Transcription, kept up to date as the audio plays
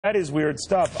That is weird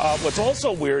stuff. What's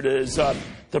also weird is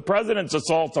the president's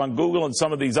assault on Google and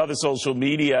some of these other social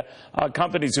media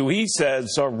companies who he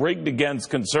says are rigged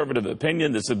against conservative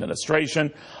opinion, this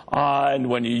administration. And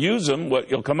when you use them,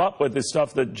 what you'll come up with is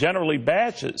stuff that generally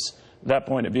bashes that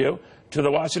point of view. To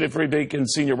the Washington Free Beacon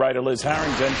senior writer Liz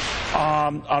Harrington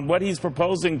on what he's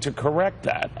proposing to correct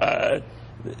that.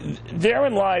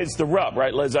 Therein lies the rub,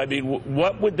 right, Liz? I mean,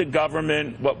 what would the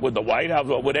government, what would the White House,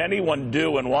 what would anyone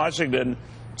do in Washington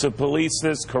to police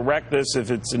this, correct this, if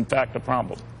it's in fact a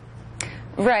problem?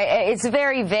 Right. It's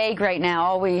very vague right now.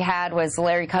 All we had was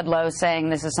Larry Kudlow saying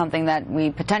this is something that we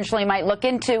potentially might look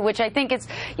into, which I think is,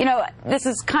 you know, this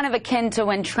is kind of akin to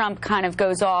when Trump kind of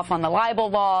goes off on the libel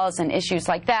laws and issues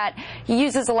like that. He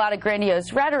uses a lot of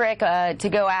grandiose rhetoric to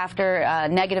go after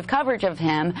negative coverage of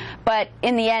him, but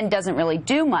in the end doesn't really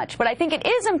do much. But I think it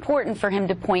is important for him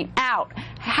to point out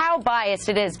how biased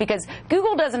it is, because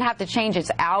Google doesn't have to change its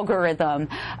algorithm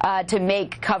to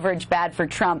make coverage bad for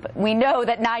Trump. We know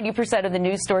that 90% of the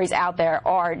news stories out there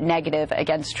are negative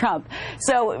against Trump.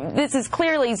 So this is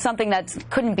clearly something that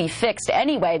couldn't be fixed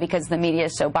anyway because the media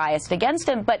is so biased against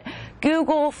him. But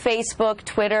Google, Facebook,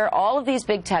 Twitter, all of these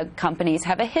big tech companies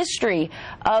have a history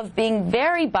of being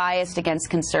very biased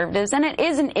against conservatives, and it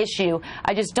is an issue.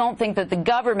 I just don't think that the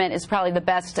government is probably the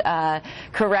best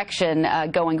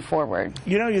correction going forward.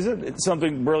 You know, you said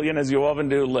something brilliant, as you often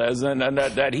do, Liz, and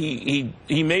that he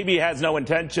maybe has no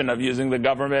intention of using the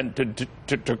government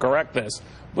to correct this,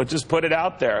 but just put it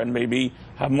out there and maybe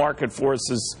have market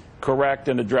forces correct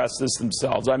and address this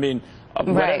themselves. I mean,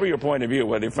 whatever your point of view,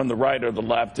 whether you're from the right or the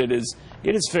left, it is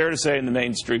fair to say in the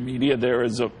mainstream media there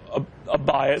is a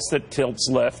bias that tilts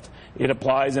left. It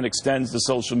applies and extends to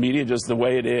social media just the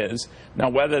way it is. Now,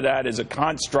 whether that is a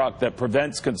construct that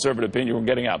prevents conservative opinion from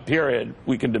getting out, period,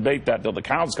 we can debate that till the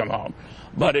cows come home.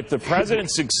 But if the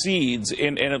president succeeds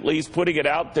in at least putting it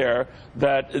out there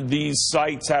that these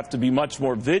sites have to be much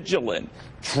more vigilant,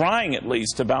 trying at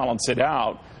least to balance it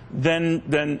out,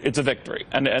 then it's a victory,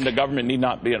 and the government need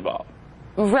not be involved.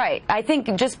 Right. I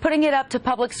think just putting it up to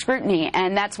public scrutiny,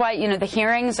 and that's why, you know, the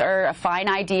hearings are a fine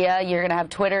idea. You're going to have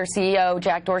Twitter CEO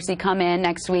Jack Dorsey come in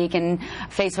next week and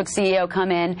Facebook CEO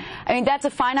come in. I mean, that's a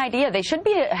fine idea. They should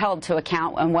be held to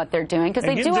account on what they're doing, because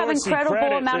they do have incredible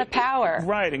amount of power.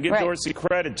 Right, and give Dorsey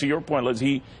credit. To your point, Liz,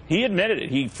 he admitted it.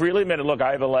 He freely admitted, look,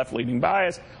 I have a left-leaning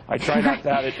bias. I try not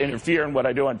to have it interfere in what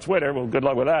I do on Twitter. Well, good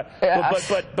luck with that.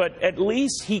 But at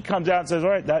least he comes out and says,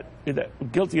 all right,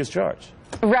 that guilty as charged.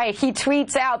 Right. He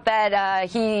tweets out that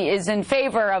he is in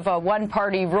favor of a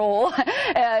one-party rule.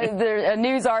 A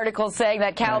news article saying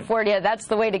that California, that's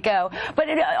the way to go. But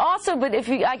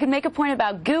I could make a point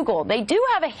about Google. They do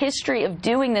have a history of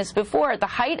doing this before. At the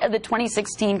height of the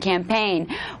 2016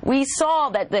 campaign, we saw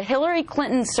that the Hillary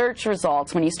Clinton search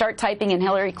results, when you start typing in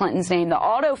Hillary Clinton's name, the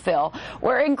autofill,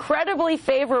 were incredibly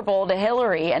favorable to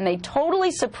Hillary, and they totally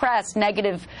suppressed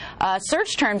negative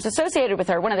search terms associated with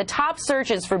her. One of the top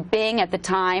searches for Bing at the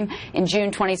time in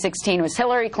June 2016 was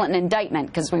Hillary Clinton indictment,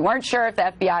 because we weren't sure if the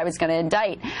FBI was going to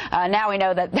indict. Now we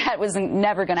know that that was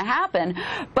never going to happen.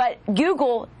 But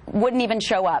Google wouldn't even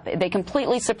show up. They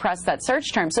completely suppressed that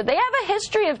search term. So they have a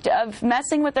history of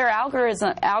messing with their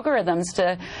algorithms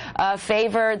to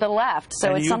favor the left.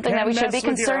 So it's something that we should be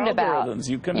concerned about.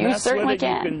 You can mess with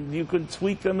it. You can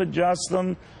tweak them, adjust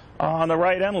them on the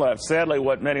right and left. Sadly,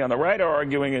 what many on the right are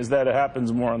arguing is that it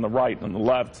happens more on the right than the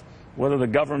left. Whether the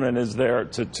government is there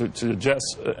to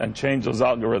adjust and change those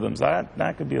algorithms,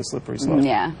 that could be a slippery slope.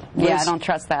 Yeah, Liz, I don't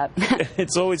trust that.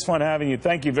 It's always fun having you.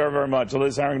 Thank you very, very much.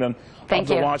 Liz Harrington of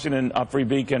the Washington Free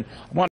Beacon.